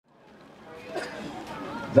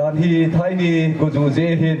Zan hi thai ni guzu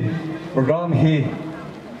je hin program hi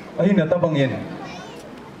ahin na tabangin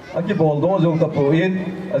aki bol do jong tapu in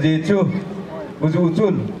aji chu guzu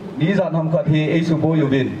chun ni zan ham khat hi ei su bo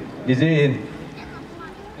yubin ni je in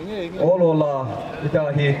olola ita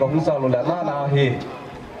hi kong sa lo la na hi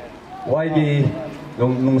wai bi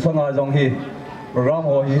dong nung sanga jong hi program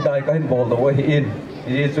ho hi dai ka hin bol do hi in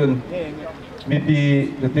ni chun mi pi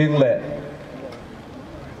de ting le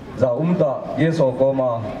za ta ye so ko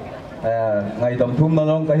ma ngày tầm thum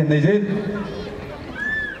nó cái hình này chứ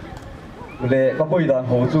lệ các bồi đàn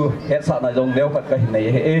hồ chu hết sạn là dùng đeo phật cái hình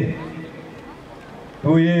này hệ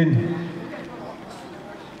tuy nhiên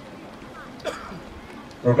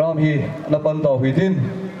program hi là ban đầu hủy tin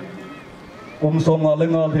song nga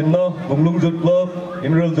lenga hin na Bunglung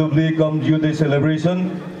Emerald Jubilee come Youth Day Celebration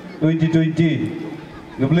 2020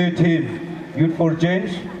 Jubilee theme Youth for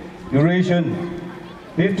Change duration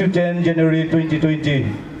 5 to 10 January 2020.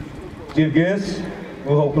 Chief guest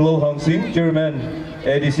Vu Hộc Lô Hằng Sinh, Chairman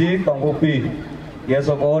ADC Tòng Hô Pi. Guest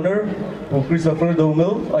of honor Vu Christopher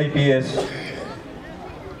Dongel, IPS.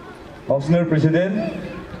 Optional President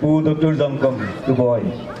Vu Dr. Giang Cầm, Tuboi.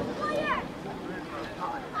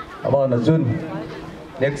 Aba na Jun.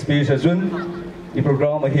 Next speech is Jun. I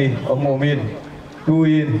program hi ông Mô Min. Tu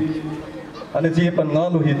in. Anh chị pan nga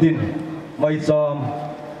lu hitin. Mai cham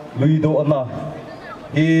lui do ana.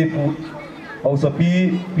 Hi ông sa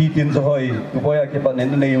pi tin cho hơi tụi bay cái bạn này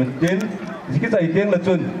này tin cái giải tiếng là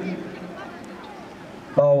chun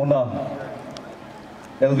tao na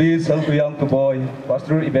Elvis Help Young Tuboi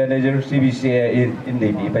Pastor Manager CBCA in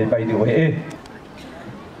Navy bay điều hệ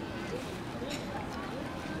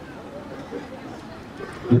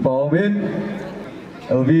đi bảo bên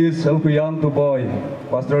Elvis Help Young Tuboi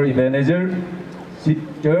Pastor Manager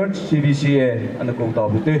Church CBCA anh cũng tao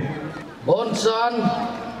biết Bonsan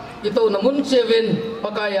itu namun seven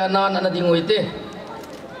pakayanan ana dingoite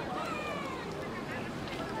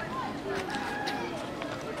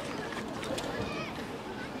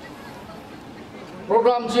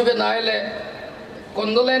program seven aile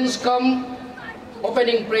condolence come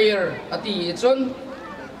opening prayer ati itson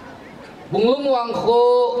bunglung wang kho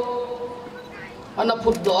ana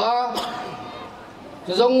phut doa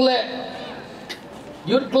jong le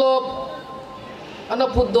youth club ana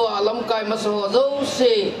phut doa lam kai maso zo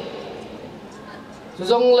se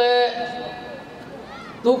Suzong le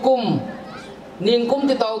tukum ningkum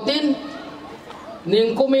ti tau tin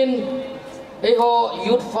ningkumin eho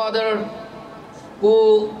youth father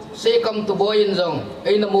ku se kam tu boy in zong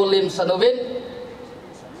ei na mulim sanovin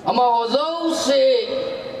ama ho zo se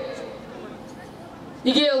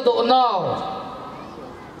igel do now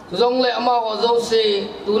Suzong le ama ho zo se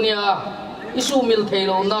dunia isu mil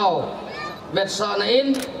thelo now vetsa na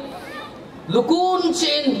in lukun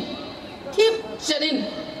chin keep senin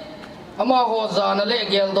ama ho zana le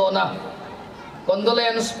gel do na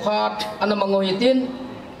condolence part ana mangohitin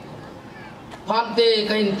phante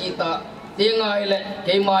kain kita tingai le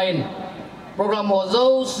kemain program ho zo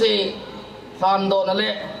se than do na le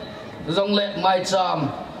zong le mai cham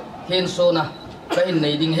hin so na kain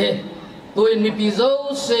nei ding he tuin mi pi zo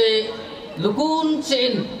se lukun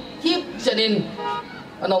chen keep senin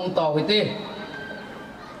anom taw hite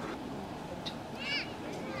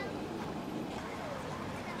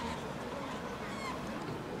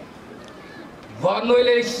và nuôi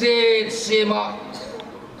lên xe mà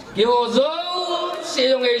kiểu dấu xe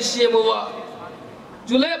用cái xe mà vợ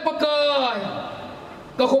chú lẽ bắt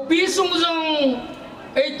cái khổ pi sung rong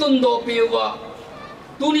ấy tuần đồ pi vợ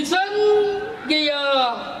tu đi chân kia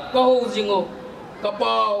cái hồ gì ngô cái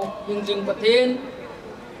bao hình dung phát thiên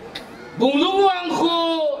Bunglung wang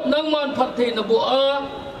khô nang man phát thiên là bộ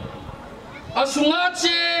asungat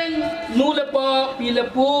chen nu lepa pi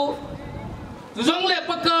lepu Tuzong le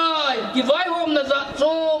pakai kivai hom na za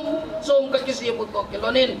som ka kisi puto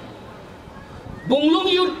kilonin Bunglung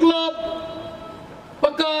Youth Club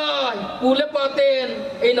pakai pule paten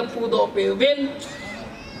ay na pudo pewin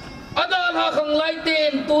adal ha khang lai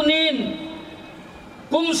ten tunin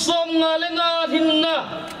kum som nga lenga hinna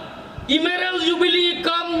Emerald Jubilee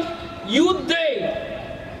come Youth Day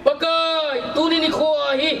pakai tunin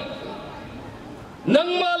ikhoahi nang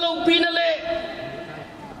malaw pinale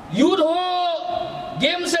Youth ho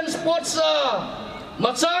games and sports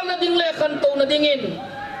matsang na ding le kanto na dingin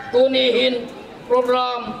tunihin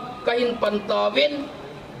program kahin pantawin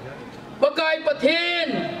bagay pathin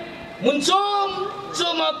munsom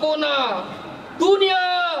sumakuna dunia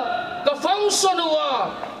ka function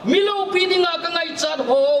wa milaw pidi nga kangay chat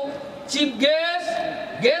ho chief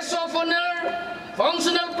guest of honor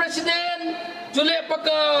functional president jule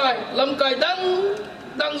pakay lamkay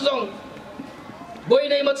dang zong boy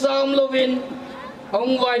nay matsam lovin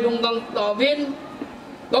ang vai dunggang tawin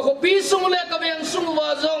ka kopi sung le ka beng sung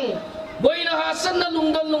wazong boy na hasan na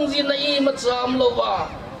lungdan lungzin na i matsam lova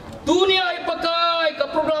dunia ay pakai ka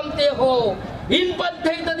program te ho inpat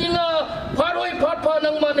thai ta dinga pharoi phatpha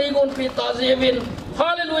nang manai gon pita jevin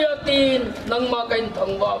hallelujah tin nang makain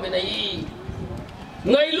thangwa binai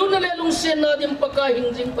ngailun na lelung sen na dim pakai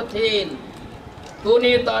hingjing pathin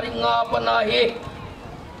tuni tarik nga panahi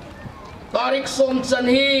tarik som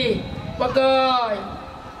chanhi pakai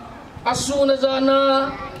asu na jana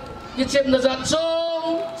kichep na za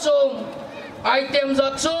chom item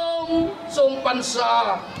za chom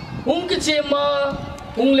pansa hung kichema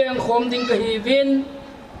hung leng khom ding ka hivin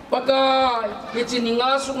pakai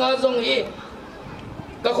kichininga sunga jong hi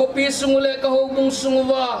ka kopi sungule ka hobung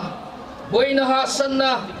sungwa boy na hasan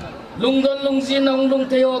na lungdan lungzin na lung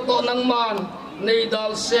tayo to nang man nei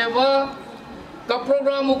dal seva ka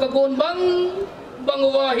programo ka gon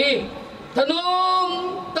bangwahi tanong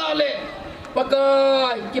tale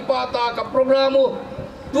pakai kipata ka programo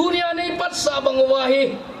dunia nei pat sa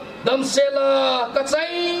bangwahi damsela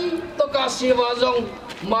kacai to ka siwa jong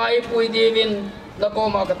mai pui divin na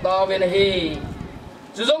ko makatawin hi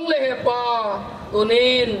jong le pa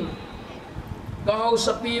tunin kahau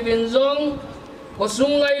sapi binzong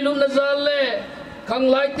kosung ngailun na zale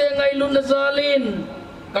kang laite ngailun na zalin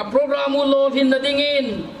ka programo lolhin na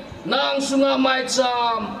dingin na ang sunga mai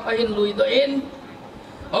cham ahin luidoin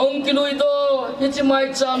aung kiluido hichi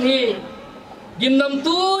mai cham hi gimnam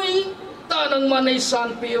tui tanang manay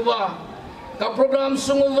san piwa ka program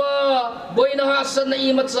sunguwa boy na hasan na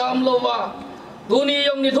imat cham lowa tuni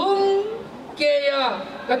yung nithum keya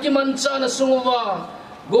kakimancha na sunguwa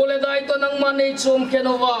gole daito nang manay chum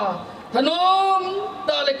kenova tanom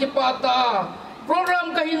dale kipata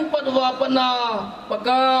program kahin padwa pana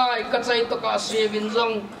pagay katsay to ka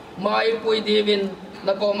binzong mai pui divin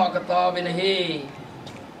na ko makatawin hi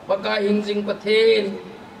pagay hinjing pathin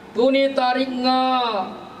tuni tarik nga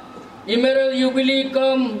Emerald Jubilee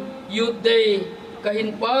kam Youth Day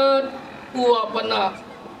kahin pad uwa pana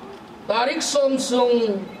tarik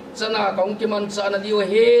somsung sana kaung kimansa na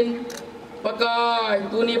diwahin pagay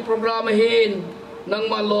tuni programahin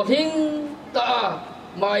nang malohing ta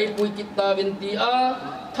mai pui kita bintia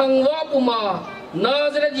thangwa puma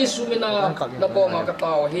Nazareth Yesu mina na po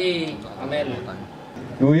makatawahi amen.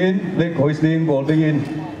 Tuin lek hoisting holding in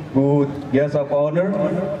good guest of honor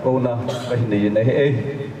ko na kahini na he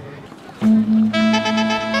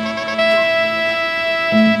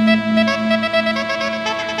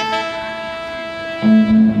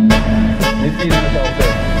Niti na sa ote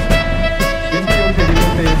Niti yung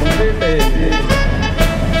sinikote mungtete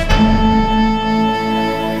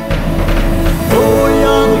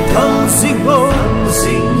Oyang thang singo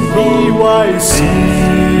BYC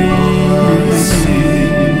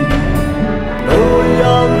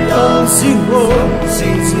Oyang thang singo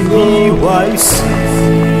BYC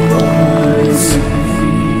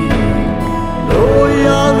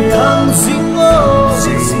Oyang thang singo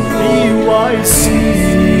BYC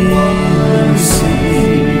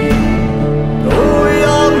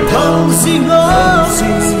Oyang thang singo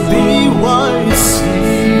BYC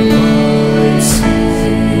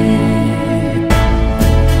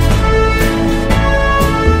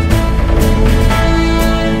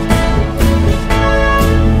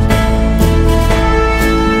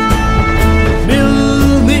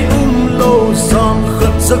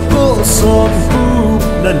sa ko som ku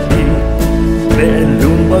nali me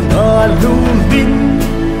lumanga lumin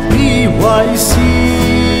BYC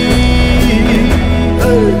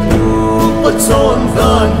patson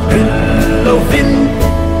van lovin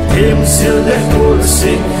him sil de kul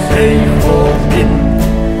sing hey homin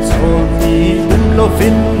soni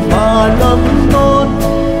lovin malam non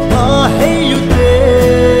ma hey you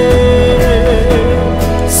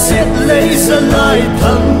set laser light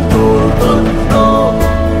thang tu ton no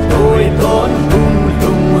đôi đón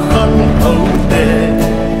Bunglung khăn thâu tê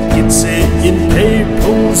kịp sẽ in thấy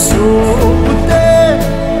phung xuống tê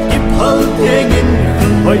kịp hal thế nghìn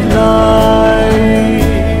khăn hỏi lại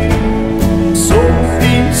sông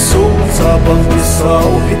đi sông ra bằng cái sao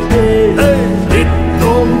hết tê lít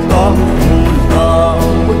nôm tam hồn nào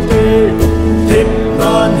tê thêm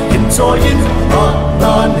nan hin cho in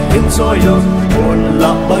nan hin cho yêu hồn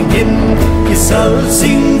lạc bằng in cái sao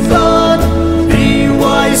sinh tan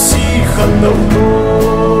BYC khăn nâu nô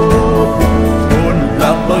hồn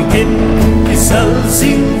lạc bằng in cái sao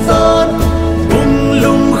sinh tan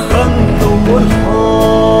Bunglung khăn nâu muốn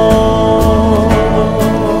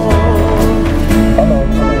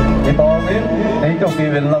Cái to biết đấy trong kỳ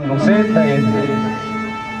viên lăng cũng xếp tay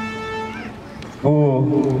cô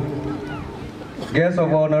guest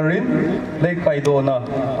of honor in Lake Paidona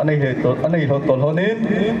anei hotol honin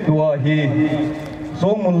tua hi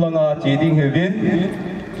songmun langa chiding hevin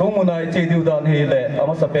songmunai chidiu dan hi le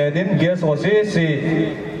amasapedin guest osisi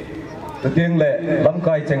tuting le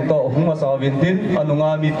lamkai chengto huma sawintin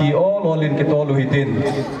anunga mi ti all in kitolu hitin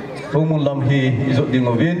songmun lam hi izu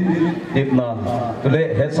dingovin dipna tule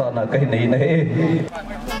hetsana kai nei na he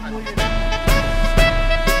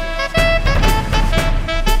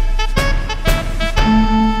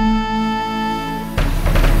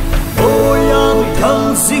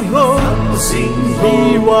Thăng sinh ngô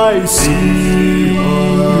hi hoài si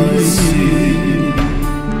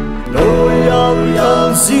đôi yang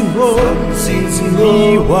thăng sinh ngô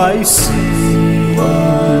hi hoài si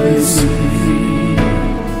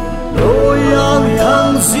đôi yang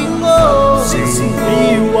thăng sinh ngô hi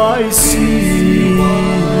hoài si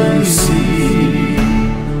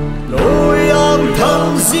đôi yang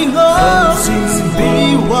thăng sinh ngô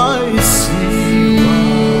hi hoài si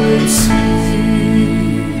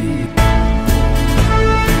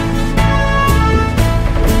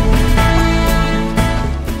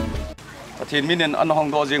Thiên Minlen an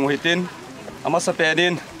hong do jing hitin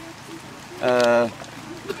amasapedin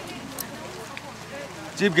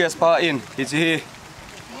chief guest pa in hi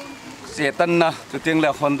setan na tuting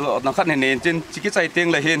le khon do na khan nen chin chiki chai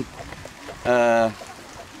ting le hin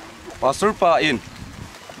pastor pa in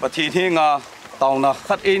pathi thinga tauna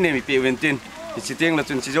khat e ne mi pe wentin chi ting la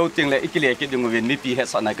chun chi jo ting le ikile ki dung wen mi pi he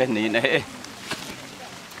sa na ka nei na he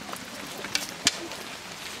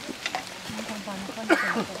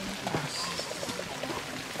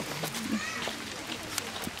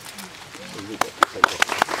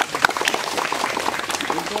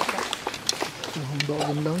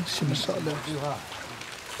Bunglung sim sa le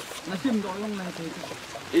na sim do long na te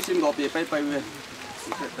isim go pi pai we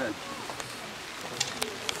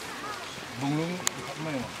Bunglung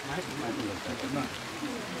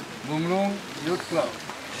Bunglung Youth Club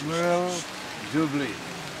Emerald Jubilee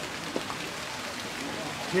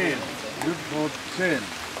 10 Youth Vote 10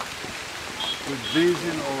 with these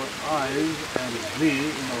in our eyes and thee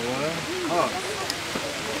in our hearts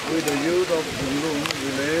with the youth of Bunglung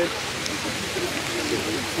village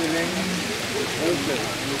feeling hopeless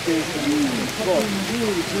location spot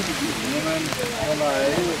women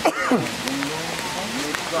alive Bunglung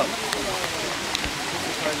Youth Club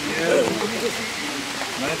 65 years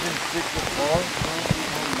 1964 to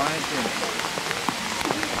 2019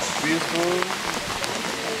 peaceful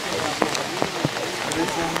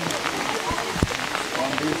citizen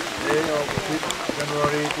on this day of 6th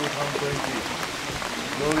January 2020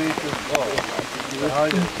 glory to God the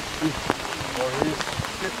highest for his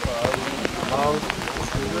steadfast love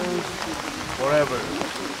endures forever.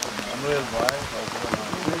 Emerald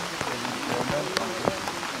Jubilee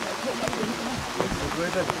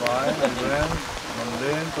celebrated by Reverend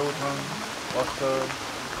Minlen Tothang Pastor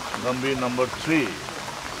Gambir number 3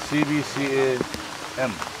 CBCA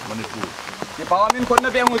M Manipur. Ki pawamin kon na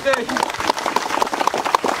be mute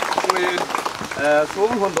tuin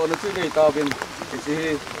sung hon do na chi nei ta bin chi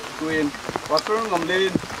tuin pastor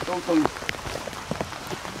Gambir Tothang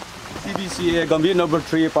CBCA Gambir number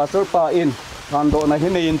 3 pastor pa in thando na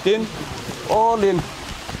hin tin all in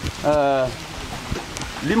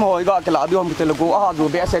lim hoi ga kala diom telego a ju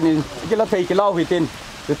be sen kila thei kila hitin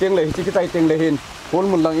teng le chi ki tai teng le hin hol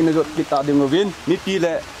mun lang in jot kita ding win mi pi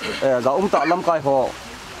le ga ta lam kai ho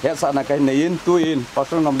he sa na kai nein tuin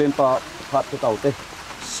pastor Minlen pa phat ki taute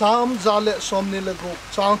sam jale somni le go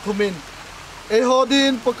chang thumin e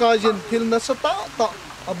hodin pakajin thil na sata ta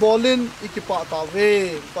abolin ikipa ta ve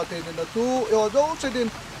paten na tu e do chedin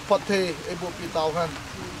pathe e bo pi taw han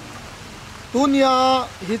tunia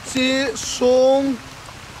hitsi song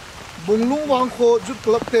Bunglung wangkho jut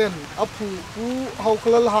club ten apu pu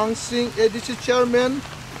hauklal hang sing edici chairman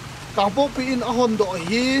kangpo pi in ahon do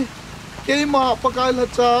hi keima pakai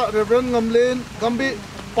hacha Reverend Minlen gambi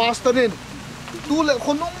pastorin tu le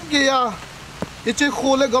khonung ge ya iche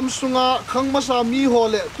khole gamsunga khangmasa mi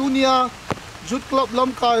hole tunia jut club lam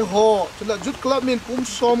kai ho chula jut club min kum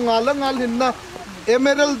som nga la ngal hin na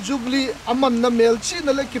Emerald Jubilee aman na melchi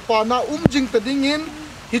na le kipana jing tadingin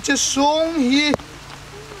hiche song hi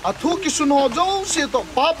athu kisuno jo se to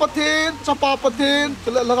pa pathen chapa pathen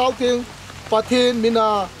chula lagaw thing pathen mina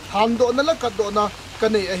hando na la kaddo na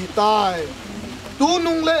kanei a hitai tu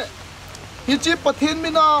nung le hichi pathen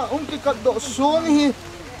mina ki kaddo song hi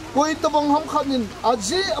koi tabang ham khanin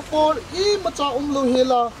aji apor I macha lo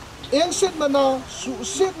hela eng sit na su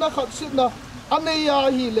sit na khat sit na aneya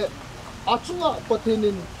hi le achunga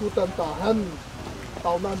pathenin tutan ta han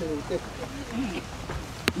tauna ne te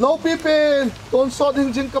low pipen ton sot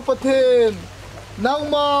hin jin kapathen nang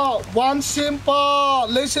ma wan simpa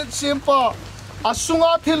leset simpa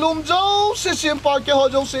asunga thilum jo se simpa ke ho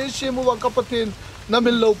jo se simu wa kapatin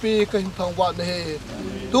namin lopi ka hinthang wa ne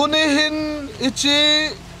tuni hin ichi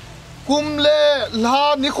kumle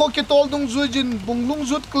la nikho ki tol dung zuijin bunglung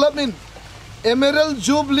zut clubin Emerald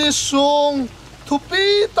Jubilee sung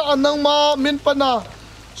thupi ta nang ma min pana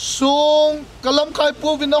sung kalam kai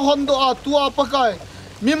pu vina hondo a tua pakai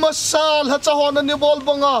mi masal hacha hona ni bol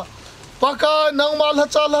banga pakai nang mal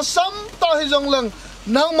hacha la sam ta hi jong lang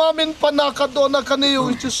nang ma min pana ka do na kaniu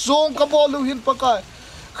ichi sung ka bolu hin pakai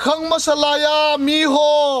khang masalaya mi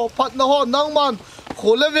ho phat na ho nang man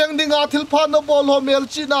khole veng dinga thil pha no bol ho mel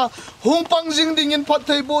chi na hung pang jing ding in phat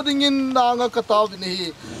thei bo ding in na nga ka taw ni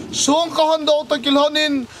hi song ka hon do to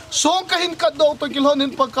kilhonin song ka hin ka do to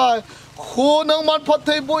kilhonin pakai khu nang man phat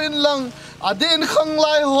thei bo in lang adin khang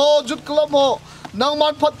lai ho jut klam ho nang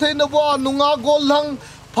man phat thei no bo nunga gol lang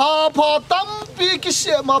pha pha tam pi ki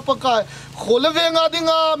se ma pakai khole venga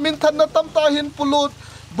dinga min than na tam ta hin pulut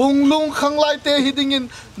bunglung khang lai te hidingin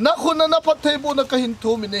na khuna na phat thei bo na ka hin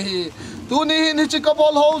thu mi ne hi tuni hin hi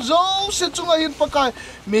chikabol ho zo se chunga hin pakai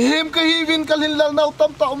mihem ka hi win kalhin lang nau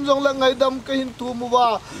tam ta jong lang ngai dam ka hin thu mu wa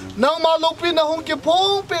nang ma lopi na hong ke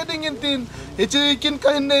phong pe ding in tin ichi kin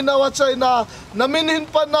ka hin nei na wa chai na namin hin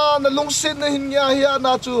pa na lungsin na hin ya hi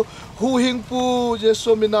na chu hu hing pu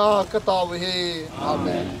jesu mina ka taw he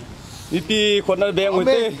amen ipi khona beng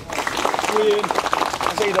uite kuin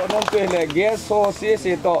sei do nom pe le gas so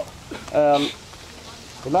se to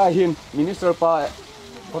la hin minister pa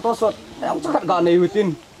photo shot em chắc gà này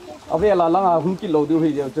tin ở về là lăng à không kilo tiêu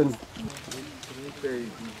hủy đều chân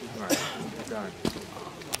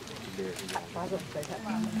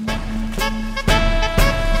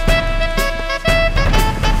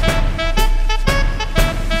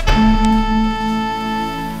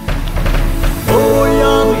ô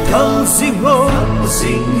yang thăng sinh ngô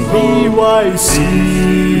sinh hi hoài si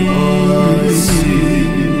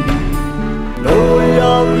ô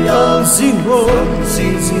yang thăng sinh ngô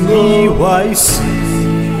sinh hi hoài si